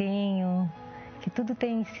eu tenho, que tudo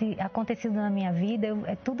tem acontecido na minha vida,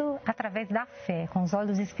 é tudo através da fé, com os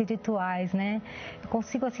olhos espirituais, né? Eu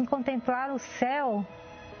consigo, assim, contemplar o céu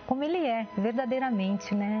como ele é,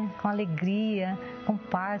 verdadeiramente, né? Com alegria, com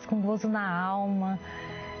paz, com gozo na alma.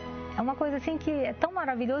 É uma coisa, assim, que é tão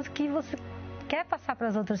maravilhoso que você quer passar para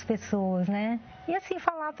as outras pessoas, né? E, assim,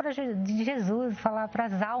 falar de Jesus, falar para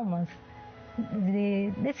as almas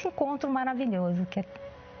desse encontro maravilhoso que é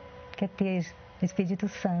ter o Espírito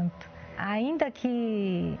Santo. Ainda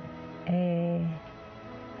que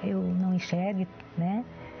eu não enxergue, né?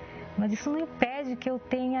 Mas isso não impede que eu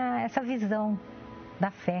tenha essa visão da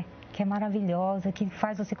fé, que é maravilhosa, que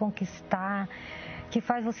faz você conquistar, que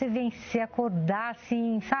faz você vencer, acordar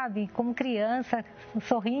assim, sabe? Como criança,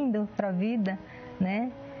 sorrindo para a vida,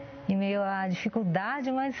 né? Em meio à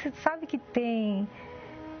dificuldade, mas você sabe que tem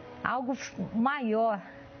algo maior,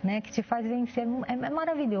 né, que te faz vencer. É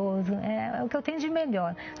maravilhoso, é o que eu tenho de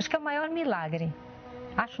melhor. Acho que é o maior milagre.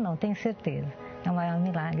 Acho não, tenho certeza. É o maior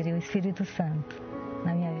milagre, o Espírito Santo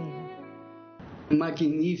na minha vida.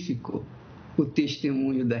 Magnífico o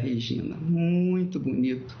testemunho da Regina, muito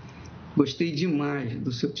bonito. Gostei demais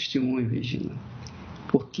do seu testemunho, Regina,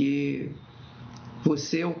 porque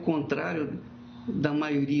você é o contrário da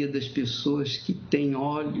maioria das pessoas que tem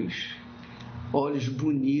olhos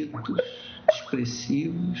bonitos,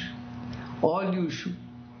 expressivos, olhos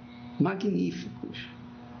magníficos,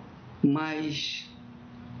 mas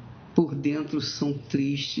por dentro são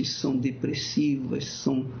tristes, são depressivas,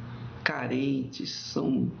 são carentes,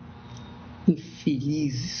 são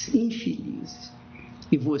infelizes.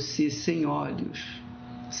 E você sem olhos,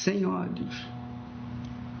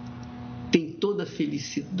 tem toda a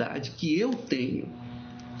felicidade que eu tenho.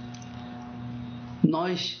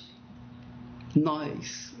 Nós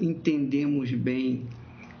entendemos bem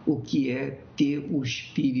o que é ter o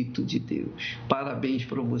Espírito de Deus. Parabéns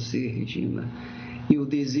para você, Regina. E eu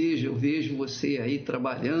vejo você aí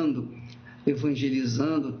trabalhando,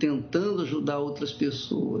 evangelizando, tentando ajudar outras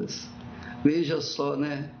pessoas. Veja só,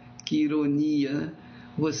 né? Que ironia, né?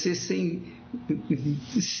 Você sem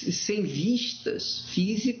vistas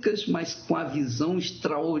físicas, mas com a visão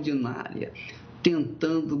extraordinária,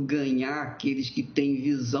 tentando ganhar aqueles que têm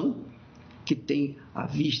visão, que têm a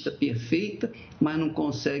vista perfeita, mas não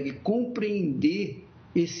conseguem compreender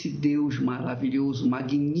esse Deus maravilhoso,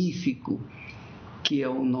 magnífico, que é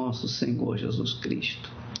o nosso Senhor Jesus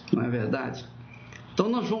Cristo. Não é verdade? Então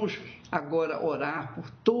nós vamos agora orar por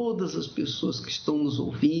todas as pessoas que estão nos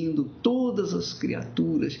ouvindo, todas as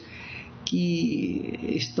criaturas que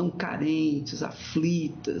estão carentes,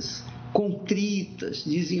 aflitas, contritas,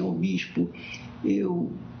 dizem ao Bispo,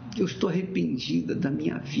 eu estou arrependida da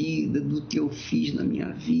minha vida, do que eu fiz na minha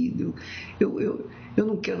vida, eu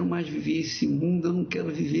não quero mais viver esse mundo, eu não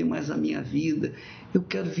quero viver mais a minha vida, eu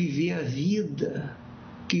quero viver a vida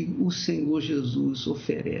que o Senhor Jesus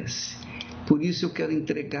oferece. Por isso eu quero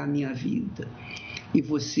entregar a minha vida. E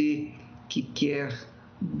você que quer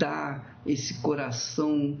dar esse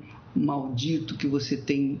coração maldito que você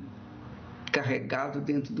tem carregado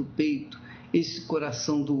dentro do peito, esse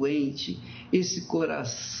coração doente, esse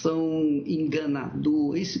coração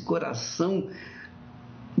enganador, esse coração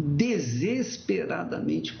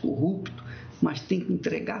desesperadamente corrupto, mas tem que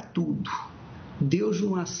entregar tudo. Deus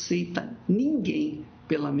não aceita ninguém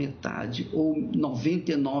pela metade ou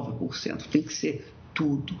 99%, tem que ser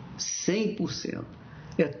tudo, 100%.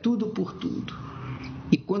 É tudo por tudo.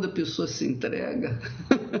 E quando a pessoa se entrega,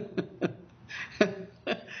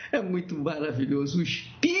 é muito maravilhoso. O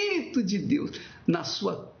Espírito de Deus, na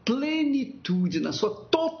sua plenitude, na sua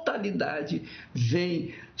totalidade,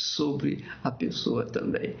 vem sobre a pessoa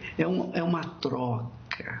também. É uma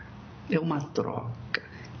troca. É uma troca.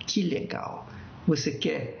 Que legal. Você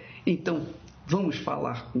quer? Então, vamos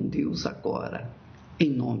falar com Deus agora, em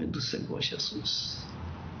nome do Senhor Jesus.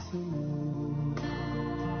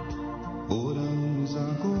 Oramos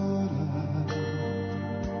agora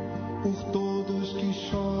por todos que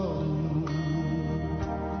choram,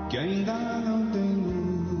 que ainda não têm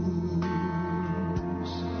luz.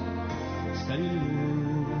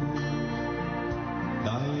 Senhor,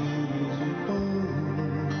 dai-lhes o pão,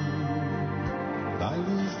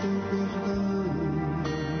 dai-lhes teu perdão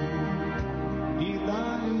e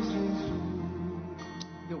dai-lhes Jesus.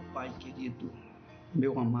 Meu Pai querido,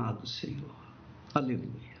 meu amado Senhor,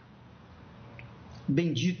 aleluia.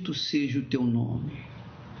 Bendito seja o teu nome,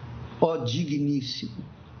 ó digníssimo.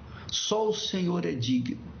 Só o Senhor é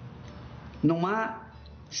digno. Não há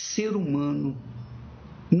ser humano,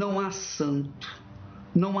 não há santo,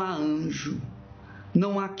 não há anjo,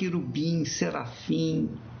 não há querubim, serafim,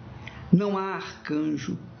 não há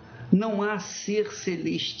arcanjo, não há ser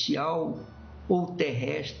celestial ou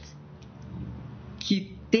terrestre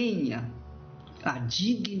que tenha a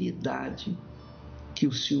dignidade que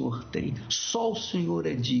o Senhor tem. Só o Senhor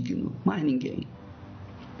é digno, mais ninguém.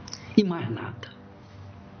 E mais nada.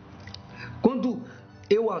 Quando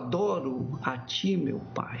eu adoro a Ti, meu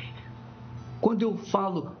Pai, quando eu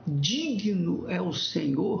falo digno é o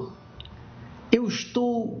Senhor, eu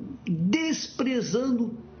estou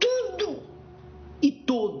desprezando tudo e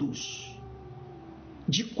todos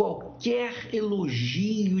de qualquer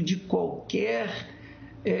elogio, de qualquer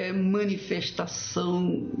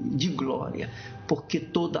manifestação de glória, porque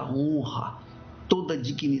toda honra, toda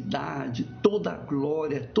dignidade, toda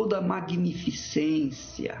glória, toda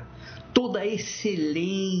magnificência, toda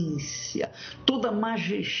excelência, toda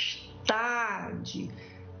majestade,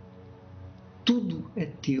 tudo é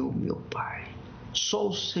teu, meu Pai. Só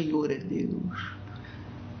o Senhor é Deus.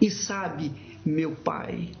 E sabe, meu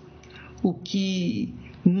Pai, o que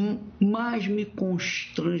mais me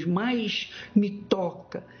constrange, mais me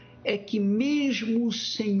toca, é que mesmo o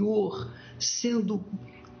Senhor, sendo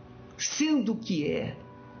o que é,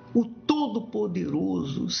 o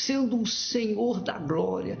Todo-Poderoso, sendo o Senhor da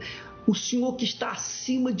glória, o Senhor que está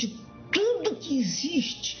acima de tudo que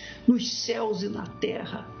existe nos céus e na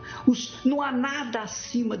terra, não há nada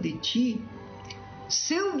acima de ti,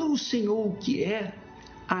 sendo o Senhor o que é,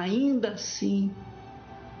 ainda assim,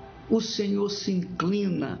 o Senhor se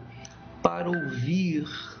inclina para ouvir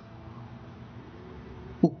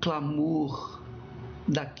o clamor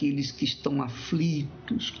daqueles que estão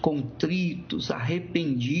aflitos, contritos,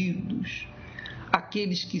 arrependidos,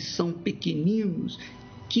 aqueles que são pequeninos,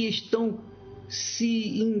 que estão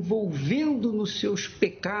se envolvendo nos seus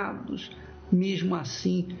pecados. Mesmo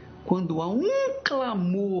assim, quando há um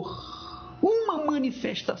clamor, uma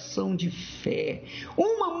manifestação de fé,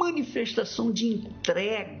 uma manifestação de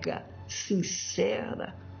entrega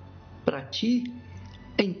sincera para ti,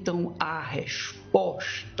 então há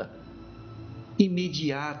resposta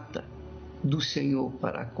imediata do Senhor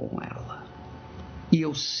para com ela. E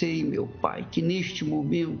eu sei, meu Pai, que neste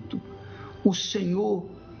momento o Senhor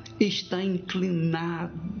está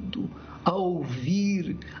inclinado a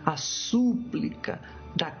ouvir a súplica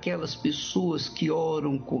daquelas pessoas que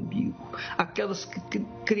oram comigo, aquelas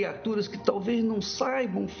criaturas que talvez não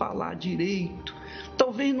saibam falar direito,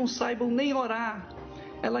 talvez não saibam nem orar,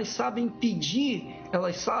 elas sabem pedir,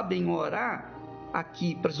 elas sabem orar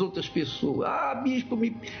aqui para as outras pessoas. Bispo,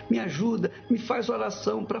 me ajuda, me faz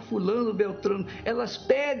oração para fulano, beltrano. Elas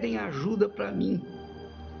pedem ajuda para mim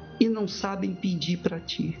e não sabem pedir para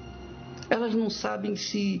ti. Elas não sabem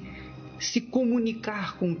se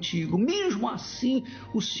comunicar contigo. Mesmo assim,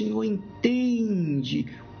 o Senhor entende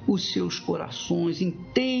os seus corações,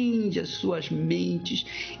 entende as suas mentes,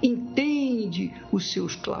 entende os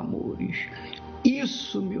seus clamores.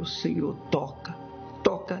 Isso, meu Senhor, toca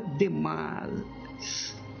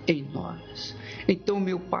demais em nós. Então,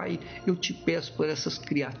 meu Pai, eu te peço por essas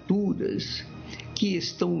criaturas que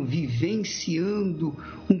estão vivenciando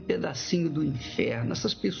um pedacinho do inferno,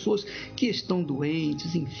 essas pessoas que estão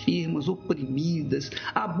doentes, enfermas, oprimidas,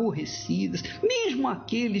 aborrecidas, mesmo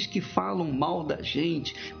aqueles que falam mal da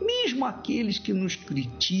gente, mesmo aqueles que nos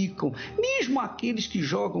criticam, mesmo aqueles que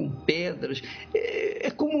jogam pedras.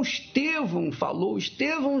 É como Estevão falou,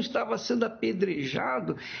 Estevão estava sendo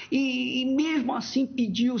apedrejado e mesmo assim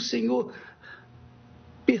pediu: Senhor,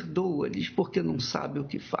 perdoa-lhes, porque não sabem o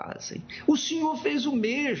que fazem. O Senhor fez o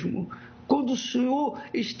mesmo. Quando o Senhor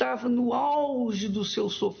estava no auge do seu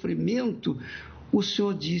sofrimento, o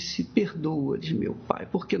Senhor disse: perdoa-lhes, meu Pai,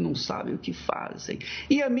 porque não sabem o que fazem.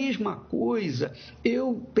 E a mesma coisa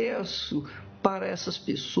eu peço para essas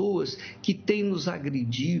pessoas que têm nos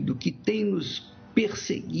agredido, que têm nos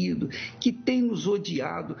perseguido, que têm nos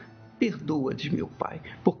odiado. Perdoa-lhes, meu Pai,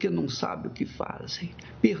 porque não sabem o que fazem.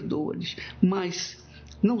 Perdoa-lhes, mas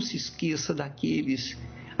não se esqueça daqueles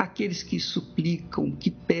que suplicam,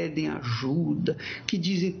 que pedem ajuda, que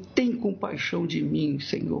dizem: tem compaixão de mim,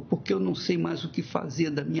 Senhor, porque eu não sei mais o que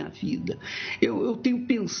fazer da minha vida. Eu tenho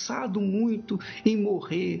pensado muito em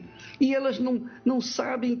morrer, e elas não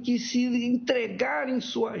sabem que se entregarem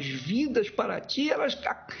suas vidas para Ti,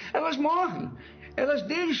 elas morrem. Elas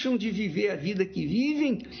deixam de viver a vida que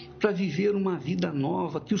vivem para viver uma vida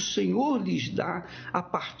nova que o Senhor lhes dá a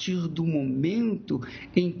partir do momento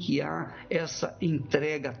em que há essa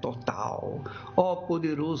entrega total. Ó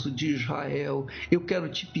poderoso de Israel, eu quero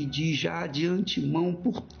te pedir já de antemão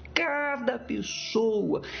por cada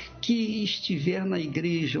pessoa que estiver na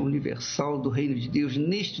Igreja Universal do Reino de Deus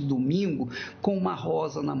neste domingo com uma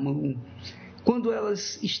rosa na mão. Quando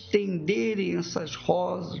elas estenderem essas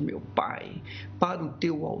rosas, meu Pai, para o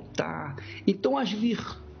teu altar, então as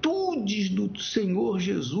virtudes do Senhor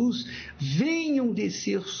Jesus venham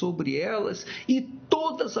descer sobre elas e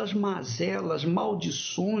todas as mazelas,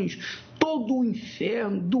 maldições, todo o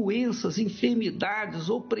inferno, doenças,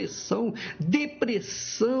 enfermidades, opressão,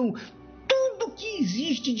 depressão, tudo que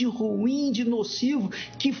existe de ruim, de nocivo,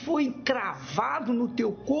 que foi encravado no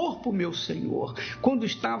teu corpo, meu Senhor, quando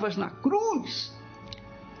estavas na cruz,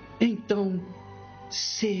 então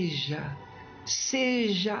seja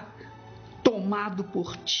tomado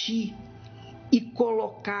por ti e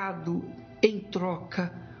colocado em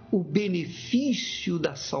troca o benefício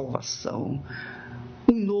da salvação,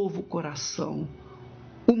 um novo coração,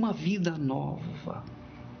 uma vida nova,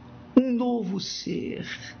 um novo ser,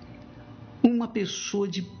 uma pessoa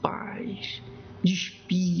de paz, de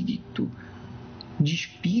espírito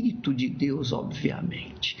de Deus,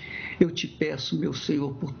 obviamente. Eu te peço, meu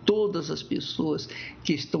Senhor, por todas as pessoas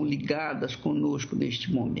que estão ligadas conosco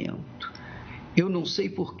neste momento. Eu não sei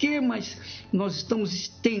porquê, mas nós estamos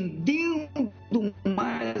estendendo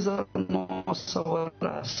mais a nossa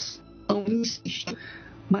oração, insisto,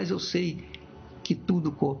 mas eu sei que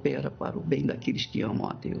tudo coopera para o bem daqueles que amam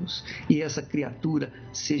a Deus. E essa criatura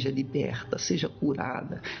seja liberta, seja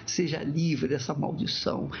curada, seja livre dessa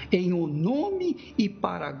maldição, em o nome e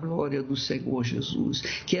para a glória do Senhor Jesus.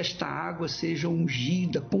 Que esta água seja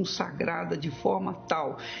ungida, consagrada de forma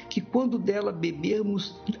tal, que quando dela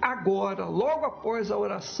bebermos agora, logo após a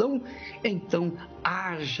oração, então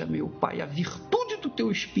haja, meu Pai, a virtude do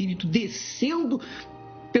Teu Espírito descendo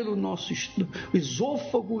pelo nosso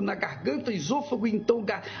esôfago, na garganta, esôfago, então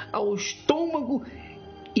ao estômago,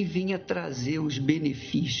 e venha trazer os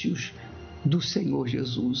benefícios do Senhor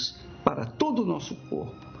Jesus para todo o nosso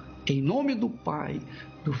corpo. Em nome do Pai,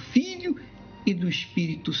 do Filho e do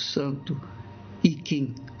Espírito Santo. E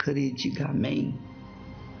quem crê, diga amém.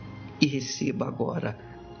 E receba agora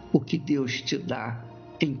o que Deus te dá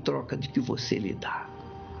em troca de que você lhe dá.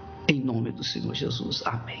 Em nome do Senhor Jesus.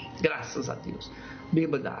 Amém. Graças a Deus.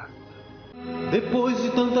 Beba da água. Depois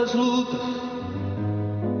de tantas lutas,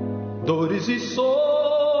 dores e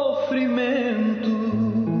sofrimento,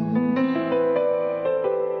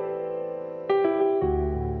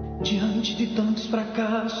 diante de tantos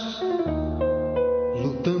fracassos,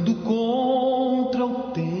 lutando contra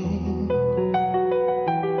o tempo,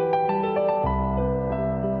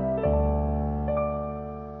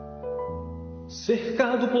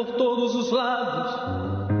 cercado por todos os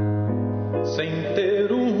lados, sem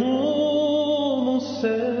ter um rumo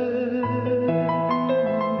certo.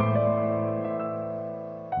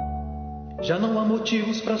 Já não há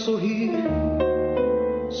motivos para sorrir,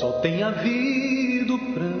 só tem havido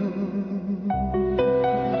pranto.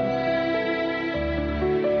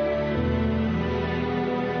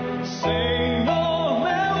 Senhor,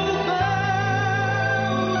 meu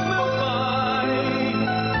Deus, meu Pai,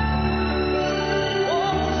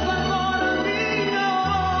 ouça agora minha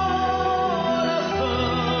oração.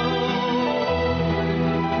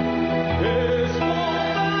 Responde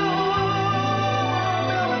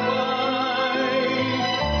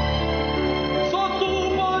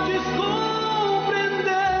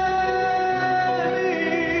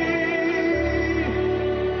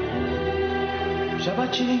Já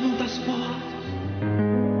bati em muitas portas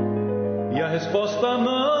e a resposta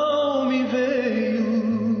não me veio.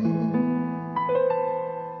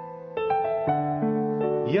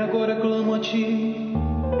 E agora clamo a ti,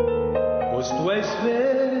 pois tu és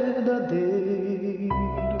verdadeiro.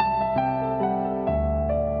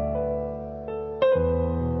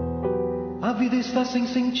 A vida está sem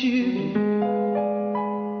sentido,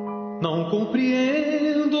 não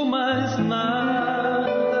compreendo mais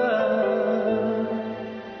nada.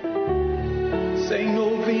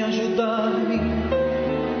 Senhor, vem ajudar-me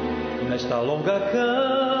nesta longa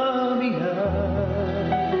caminhada.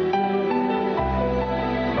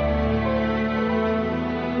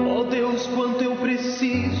 Oh Deus, quanto eu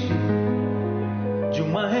preciso de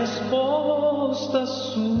uma resposta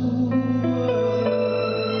sua.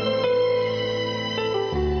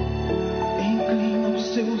 Inclina os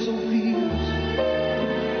seus ouvidos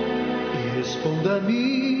e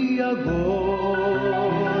responda-me agora.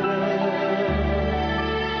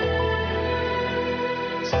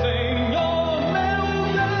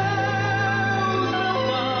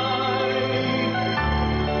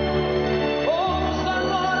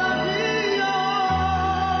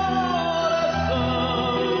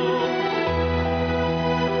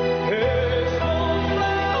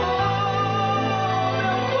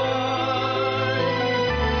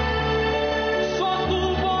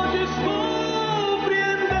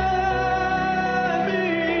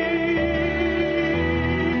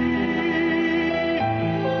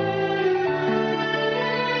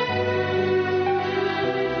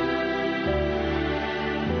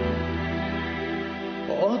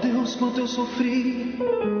 Quanto eu sofri,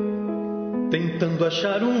 tentando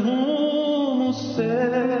achar um rumo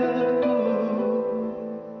certo.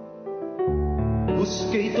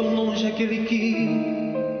 Busquei tão longe aquele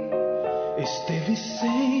que esteve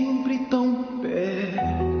sempre tão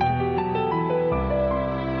perto.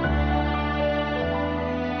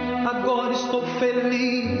 Agora estou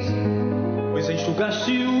feliz, pois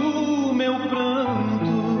enxugaste o meu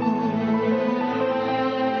pranto.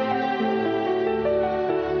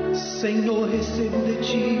 Senhor, recebo de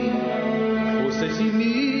ti forças e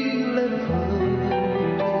me levanto.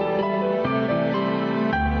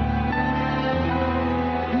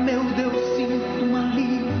 Meu Deus, sinto um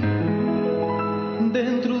alívio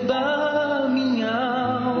dentro da minha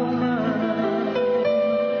alma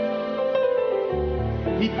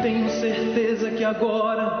e tenho certeza que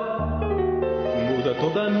agora muda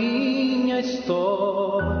toda a minha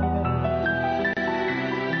história.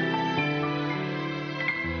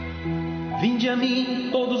 Vinde a mim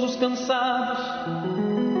todos os cansados,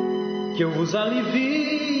 que eu vos aliviarei.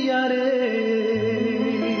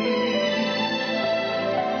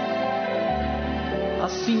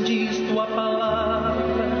 Assim diz tua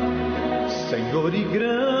palavra, Senhor e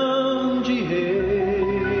grande Rei.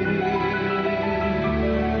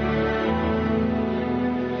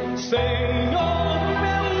 Senhor,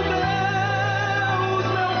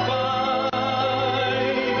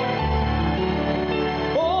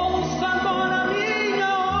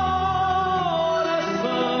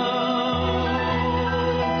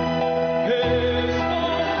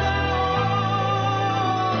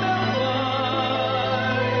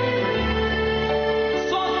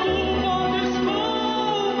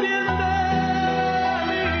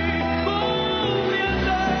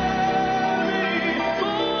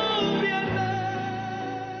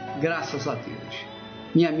 graças a Deus,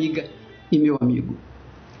 minha amiga e meu amigo,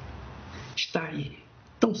 está aí,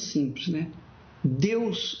 tão simples, né?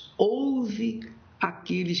 Deus ouve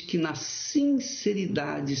aqueles que na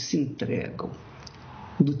sinceridade se entregam,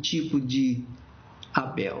 do tipo de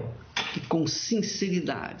Abel, que com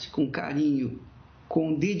sinceridade, com carinho,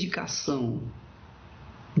 com dedicação,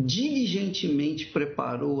 diligentemente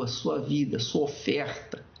preparou a sua vida, a sua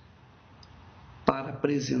oferta, para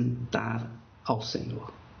apresentar ao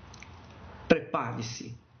Senhor.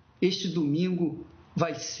 Prepare-se, este domingo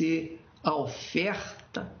vai ser a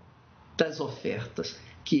oferta das ofertas,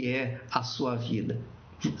 que é a sua vida.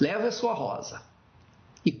 Leve a sua rosa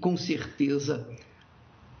e com certeza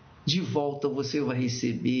de volta você vai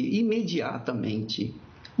receber imediatamente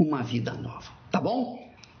uma vida nova, tá bom?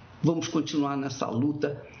 Vamos continuar nessa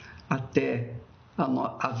luta até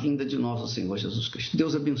a vinda de nosso Senhor Jesus Cristo.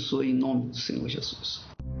 Deus abençoe em nome do Senhor Jesus.